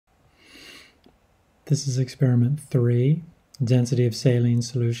This is experiment 3, density of saline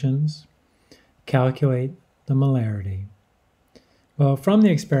solutions. Calculate the molarity. Well, from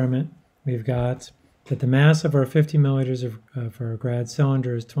the experiment, we've got that the mass of our 50 milliliters of our grad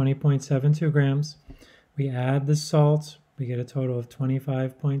cylinder is 20.72 grams. We add the salt, we get a total of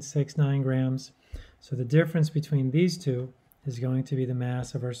 25.69 grams. So the difference between these two is going to be the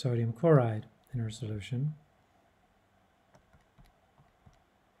mass of our sodium chloride in our solution.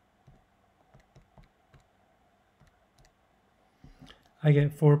 I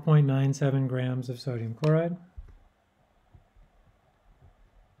get 4.97 grams of sodium chloride.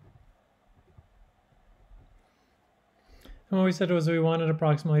 And what we said was we wanted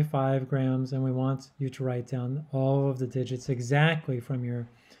approximately 5 grams, and we want you to write down all of the digits exactly from your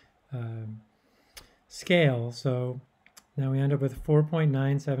scale. So now we end up with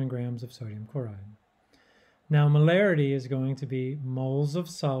 4.97 grams of sodium chloride. Now molarity is going to be moles of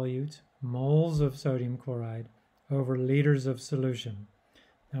solute, moles of sodium chloride over liters of solution.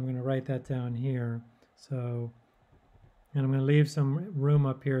 Now I'm going to write that down here. And I'm going to leave some room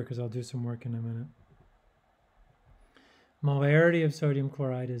up here because I'll do some work in a minute. Molarity of sodium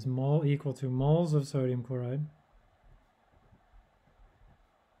chloride is equal to moles of sodium chloride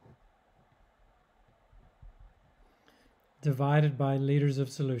divided by liters of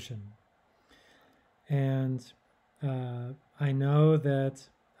solution. And I know that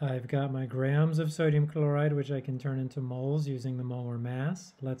I've got my grams of sodium chloride, which I can turn into moles using the molar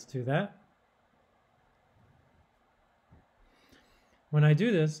mass. Let's do that. When I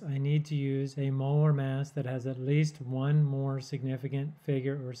do this, I need to use a molar mass that has at least one more significant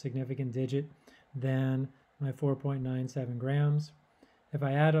figure or significant digit than my 4.97 grams. If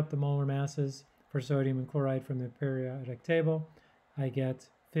I add up the molar masses for sodium and chloride from the periodic table, I get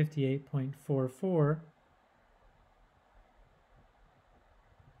 58.44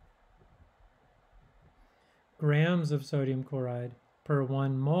 grams of sodium chloride per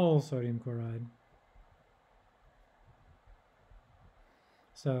 1 mole sodium chloride.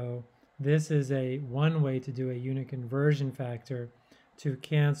 So this is one way to do a unit conversion factor to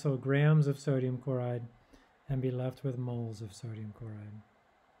cancel grams of sodium chloride and be left with moles of sodium chloride.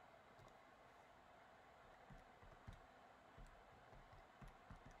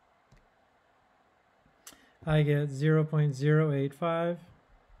 I get 0.085,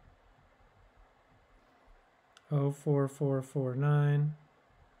 04449.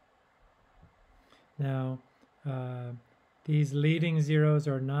 Now, these leading zeros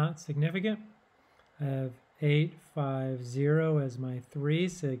are not significant. I have 850 as my 3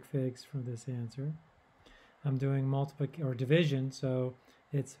 sig figs for this answer. I'm doing multiplication or division, so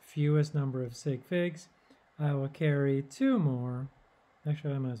it's fewest number of sig figs. I will carry 2 more.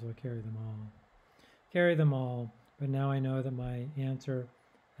 Actually, I might as well carry them all. Carry them all, but now I know that my answer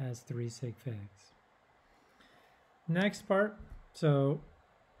has 3 sig figs. Next part, so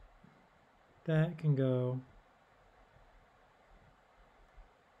that can go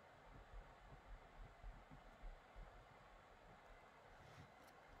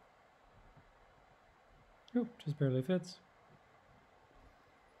just barely fits.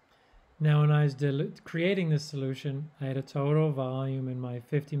 Now when I was creating this solution, I had a total volume in my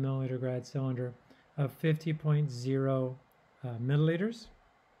 50 milliliter grad cylinder of 50.0 milliliters.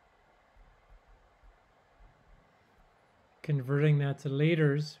 Converting that to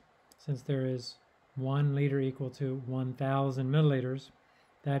liters, since there is 1 liter equal to 1,000 milliliters,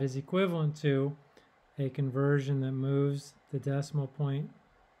 that is equivalent to a conversion that moves the decimal point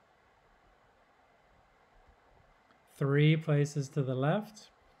 3 places to the left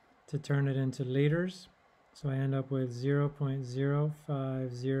to turn it into liters. So I end up with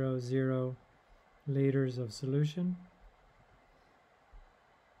 0.0500 liters of solution.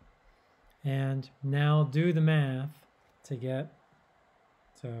 And now do the math to get,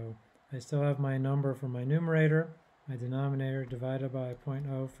 so I still have my number for my numerator, my denominator divided by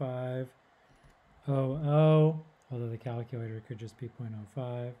 0.0500, although the calculator could just be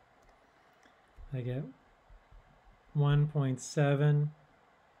 0.05. I get 1.700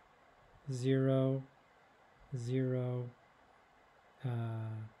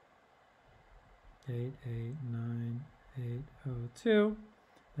 889,802.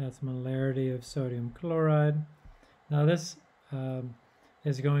 That's molarity of sodium chloride. Now this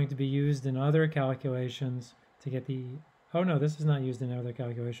is going to be used in other calculations to get the, oh no, this is not used in other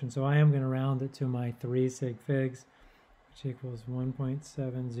calculations, so I am going to round it to my 3 sig figs, which equals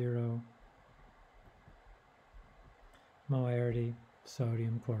 1.70 molarity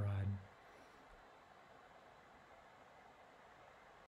sodium chloride.